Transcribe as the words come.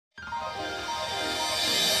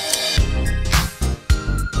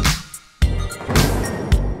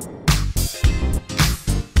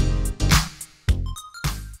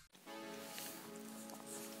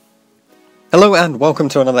Hello and welcome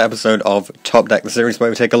to another episode of Top Deck, the series where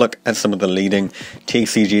we take a look at some of the leading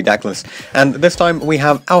TCG deck lists. And this time we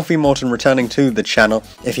have Alfie Morton returning to the channel.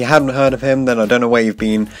 If you hadn't heard of him, then I don't know where you've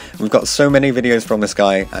been. We've got so many videos from this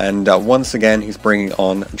guy, and once again he's bringing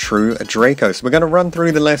on True Draco. So we're going to run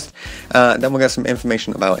through the list, then we'll get some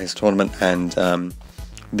information about his tournament and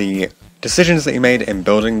the decisions that he made in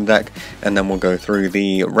building the deck, and then we'll go through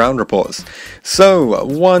the round reports. So,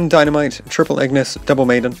 1 Dynamite, triple Ignis, double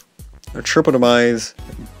Maiden, triple Demise,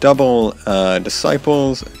 double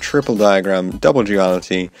Disciples, triple Diagram, double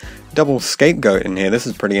Duality, double Scapegoat in here. This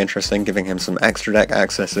is pretty interesting, giving him some extra deck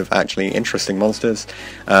access of actually interesting monsters.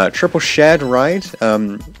 Triple Shared Ride.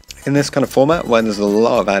 In this kind of format, where there's a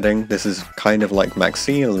lot of adding, this is kind of like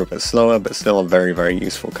Maxi, a little bit slower, but still a very, very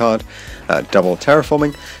useful card. Double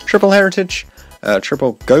Terraforming, triple Heritage,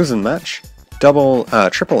 triple Gozen Match,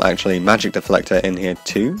 triple actually Magic Deflector in here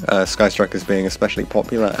too. Sky Strikers being especially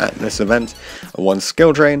popular at this event. 1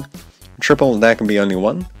 Skill Drain, triple There Can Be Only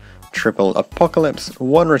One, triple Apocalypse,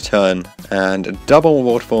 1 Return, and double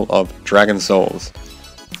Waterfall of Dragon Souls.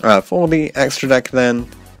 For the extra deck then,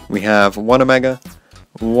 we have 1 Omega,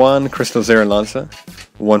 1 Crystal Zero Lancer,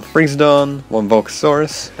 1 Freezedon, 1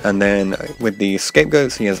 Volcasaurus, and then with the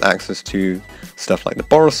Scapegoats he has access to stuff like the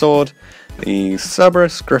Borosword, the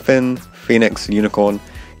Cerberus, Griffin, Phoenix, Unicorn.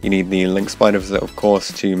 You need the Link Spiders, of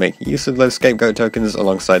course, to make use of those Scapegoat tokens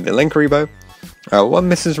alongside the Link Rebo. 1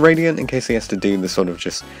 Mrs. Radiant in case he has to do the sort of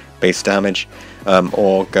just base damage,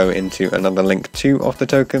 or go into another Link 2 off the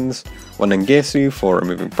tokens. 1 Ningirsu for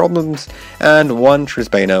removing problems, and 1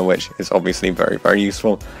 Trisbana, which is obviously very, very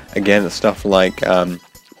useful against stuff like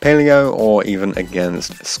Paleo or even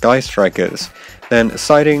against Sky Strikers. Then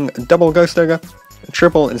siding double Ghost Ogre,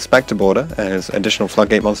 triple Inspector Border as additional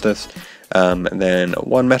Floodgate monsters, and then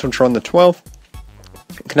 1 Metaltron the 12th.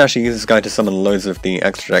 You can actually use this guy to summon loads of the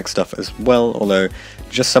extra deck stuff as well, although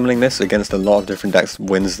just summoning this against a lot of different decks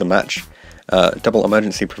wins the match. Double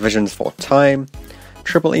Emergency Provisions for time,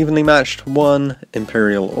 triple Evenly Matched, 1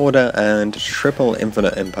 Imperial Order, and triple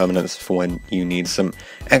Infinite Impermanence for when you need some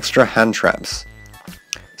extra hand traps.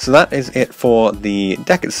 So that is it for the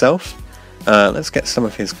deck itself. Let's get some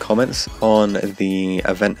of his comments on the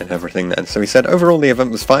event and everything then. So he said, overall the event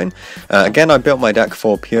was fine. Again, I built my deck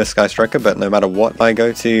for pure Sky Striker, but no matter what I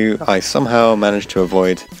go to, I somehow managed to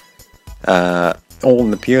avoid all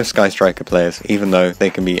the pure Sky Striker players, even though they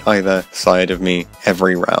can be either side of me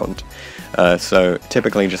every round. So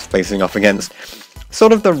typically just facing off against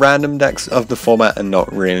sort of the random decks of the format and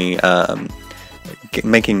not really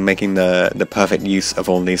making the perfect use of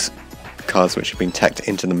all these cards which have been teched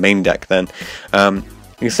into the main deck then.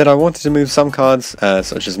 He said, I wanted to move some cards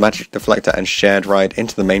such as Magic Deflector and Shared Ride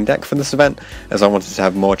into the main deck for this event, as I wanted to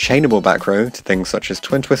have more chainable back row to things such as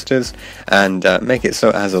Twin Twisters, and make it so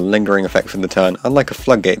it has a lingering effect for the turn, unlike a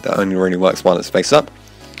Floodgate that only really works while it's face up,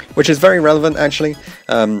 which is very relevant actually.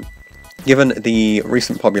 Given the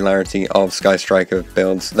recent popularity of Sky Striker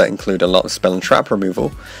builds that include a lot of spell and trap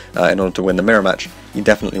removal in order to win the mirror match, you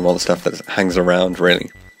definitely want stuff that hangs around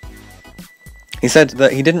really. He said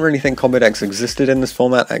that he didn't really think combo decks existed in this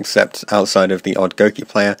format except outside of the odd Goki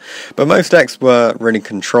player, but most decks were really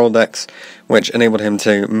control decks, which enabled him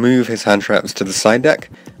to move his hand traps to the side deck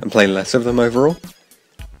and play less of them overall.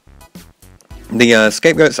 The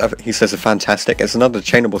Scapegoats, he says, are fantastic. It's another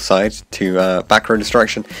chainable side to back row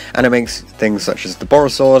destruction, and it makes things such as the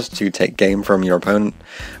Borosword to take game from your opponent,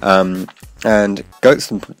 and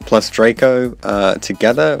Goats plus Draco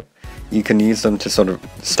together, you can use them to sort of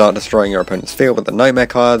start destroying your opponent's field with the Nightmare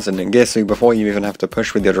cards and Ningirsu before you even have to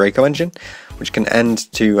push with your Draco engine, which can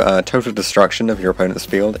end to total destruction of your opponent's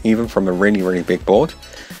field, even from a really, really big board.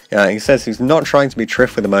 He says he's not trying to be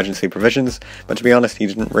Triff with emergency provisions, but to be honest, he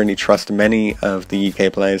didn't really trust many of the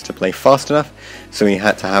UK players to play fast enough, so he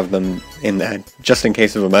had to have them in there just in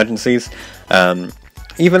case of emergencies.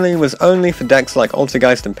 Evenly was only for decks like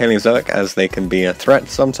Altergeist and Paleozoic, as they can be a threat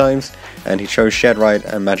sometimes, and he chose Shared Ride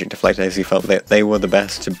and Magic Deflector as he felt that they were the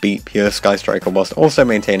best to beat pure Sky Striker whilst also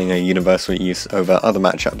maintaining a universal use over other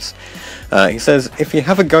matchups. He says, if you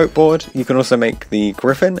have a Goat board, you can also make the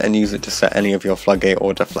Griffin and use it to set any of your Floodgate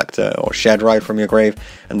or Deflector or Shared Ride from your grave,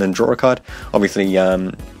 and then draw a card. Obviously,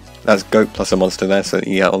 that's Goat plus a monster there, so that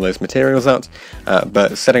you get all those materials out.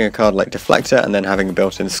 But setting a card like Deflector and then having a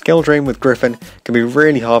built-in Skill Drain with Griffin can be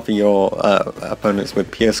really hard for your opponents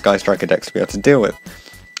with pure Sky Striker decks to be able to deal with.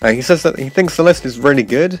 He says that he thinks the list is really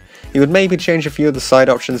good. He would maybe change a few of the side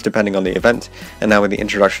options depending on the event, and now with the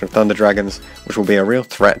introduction of Thunder Dragons, which will be a real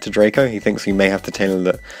threat to Draco, he thinks he may have to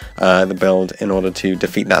tailor the build in order to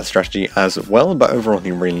defeat that strategy as well, but overall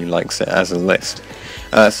he really likes it as a list.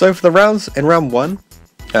 So for the rounds, in round 1,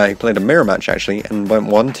 He played a mirror match actually and went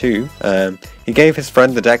 1-2. He gave his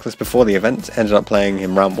friend the deck list before the event, ended up playing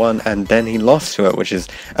him round 1, and then he lost to it, which is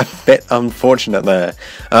a bit unfortunate there.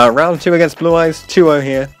 Round 2 against Blue Eyes, 2-0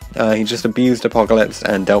 here. He just abused Apocalypse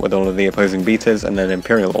and dealt with all of the opposing beaters, and then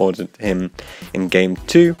Imperial ordered him in game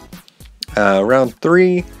 2. Round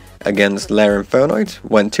 3 against Lair Infernoid,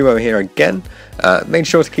 went 2-0 here again. Made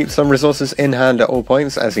sure to keep some resources in hand at all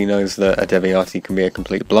points, as he knows that a Deviati can be a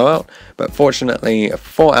complete blowout, but fortunately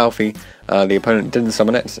for Alfie, the opponent didn't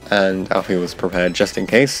summon it, and Alfie was prepared just in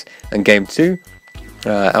case. In game 2,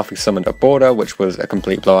 Alfie summoned a border, which was a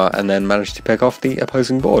complete blowout, and then managed to pick off the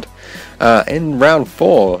opposing board. In round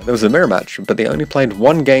 4, there was a mirror match, but they only played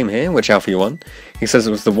one game here, which Alfie won. He says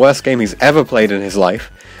it was the worst game he's ever played in his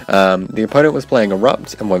life. The opponent was playing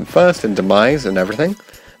Erupt and went first in Demise and everything.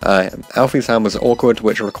 Alfie's hand was awkward,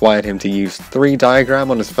 which required him to use 3 diagram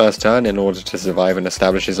on his first turn in order to survive and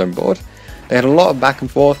establish his own board. They had a lot of back and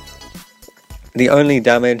forth. The only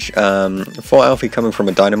damage for Alfie coming from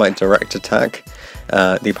a Dynamite direct attack.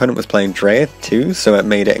 The opponent was playing Drea too, so it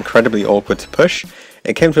made it incredibly awkward to push.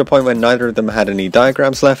 It came to a point where neither of them had any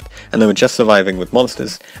diagrams left, and they were just surviving with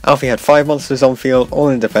monsters. Alfie had 5 monsters on field, all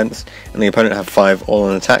in defense, and the opponent had 5 all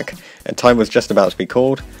in attack, and time was just about to be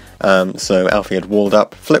called. So Alfie had walled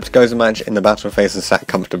up, flipped Gozen match in the battle phase and sat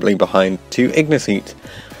comfortably behind 2 Ignis Heat.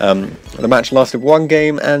 The match lasted 1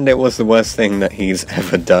 game, and it was the worst thing that he's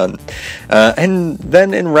ever done. And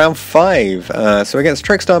then in round 5, so against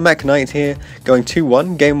Trickstar Mech Knight here, going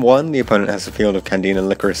 2-1, game 1, the opponent has a field of Candina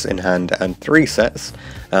Licorice in hand and 3 sets.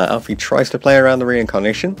 Alfie tries to play around the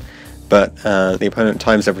reincarnation, but the opponent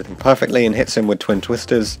times everything perfectly and hits him with Twin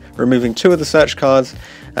Twisters, removing 2 of the search cards,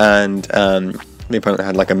 and the opponent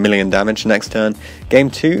had like 1,000,000 damage next turn. Game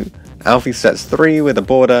 2, Alfie sets 3 with a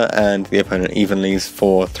border, and the opponent evenlies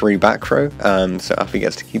for 3 back row, so Alfie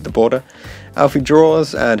gets to keep the border. Alfie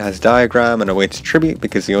draws and has Diagram and a way to tribute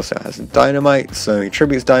because he also has a Dynamite, so he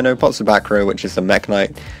tributes Dino, pots a back row, which is the Mech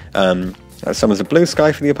Knight. Summons a blue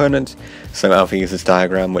sky for the opponent, so Alfie uses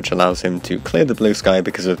Diagram, which allows him to clear the blue sky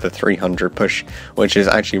because of the 300 push, which is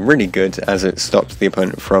actually really good as it stops the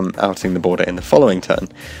opponent from outing the border in the following turn,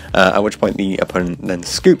 at which point the opponent then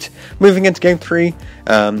scooped. Moving into game 3,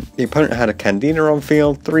 the opponent had a Candina on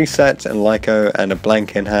field, 3 sets, and Lyco, and a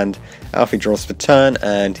blank in hand. Alfie draws for turn,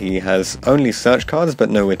 and he has only search cards but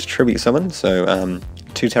nowhere to tribute summon, so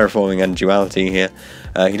 2 Terraforming and Duality here.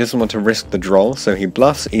 He doesn't want to risk the draw, so he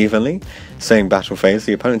bluffs evenly. Same battle phase,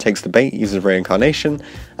 the opponent takes the bait, uses Reincarnation.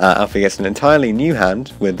 Alfie gets an entirely new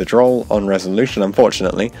hand with the draw on Resolution,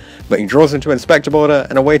 unfortunately, but he draws into Inspector Border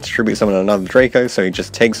and a way to tribute summon another Draco, so he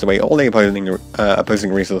just takes away all the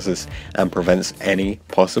opposing resources and prevents any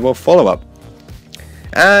possible follow-up.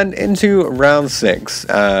 And into round 6,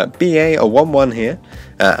 BA a 1-1 here.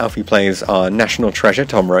 Alfie plays our national treasure,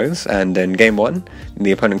 Tom Rose, and in game 1,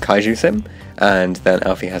 the opponent kaijus him, and then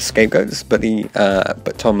Alfie has Scapegoats, but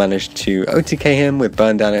Tom managed to OTK him with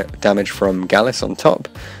burn damage from Gallus on top,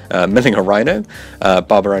 milling a Rhino,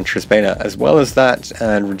 Barbara and Trisbana as well as that,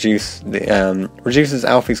 and reduces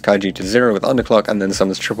Alfie's kaiju to 0 with Underclock, and then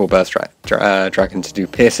summons Triple Burst Dragon to do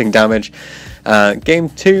piercing damage. Game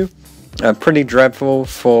 2, pretty dreadful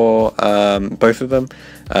for both of them.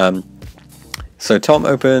 So Tom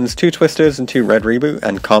opens 2 Twisters and 2 Red Reboot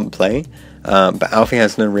and can't play, but Alfie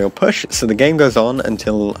has no real push, so the game goes on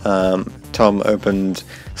until Tom opened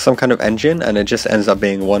some kind of engine, and it just ends up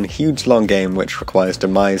being one huge long game which requires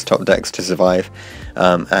Demise top decks to survive,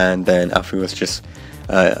 and then Alfie was just...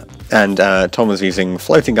 Tom was using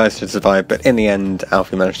Floating Guys to survive, but in the end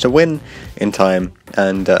Alfie managed to win in time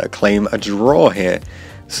and claim a draw here.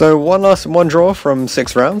 So one loss and 1 draw from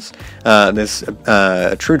 6 rounds. This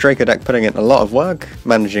True Draco deck putting in a lot of work,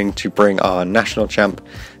 managing to bring our national champ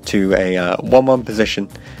to a 1-1 position.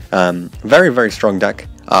 Very, very strong deck.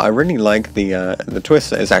 I really like the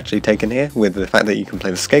twist that is actually taken here, with the fact that you can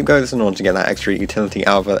play the Scapegoats in order to get that extra utility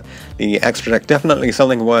out of it. The extra deck definitely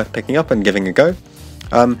something worth picking up and giving a go.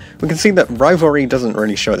 We can see that Rivalry doesn't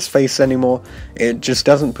really show its face anymore. It just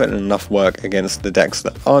doesn't put in enough work against the decks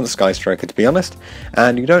that aren't Skystriker, to be honest,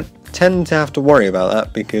 and you don't tend to have to worry about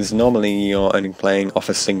that because normally you're only playing off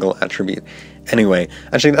a single attribute. Anyway,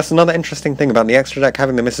 actually that's another interesting thing about the extra deck,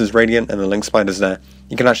 having the Mrs. Radiant and the Link Spiders there.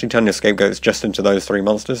 You can actually turn your Scapegoats just into those 3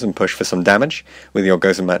 monsters and push for some damage with your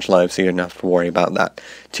Gozen Match live, so you don't have to worry about that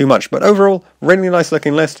too much. But overall, really nice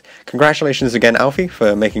looking list. Congratulations again, Alfie,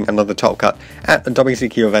 for making another top cut at the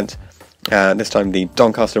WCQ event. This time the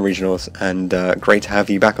Doncaster Regionals, and great to have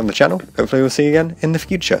you back on the channel. Hopefully we'll see you again in the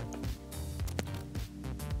future.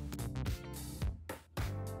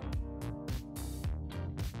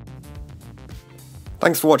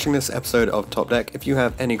 Thanks for watching this episode of Top Deck. If you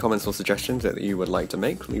have any comments or suggestions that you would like to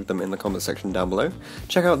make, leave them in the comment section down below.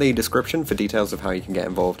 Check out the description for details of how you can get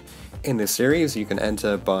involved in this series. You can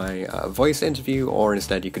enter by voice interview, or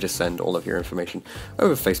instead you could just send all of your information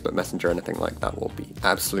over Facebook Messenger. Anything like that will be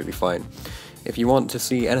absolutely fine. If you want to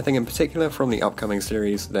see anything in particular from the upcoming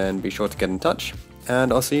series, then be sure to get in touch,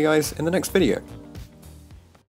 and I'll see you guys in the next video.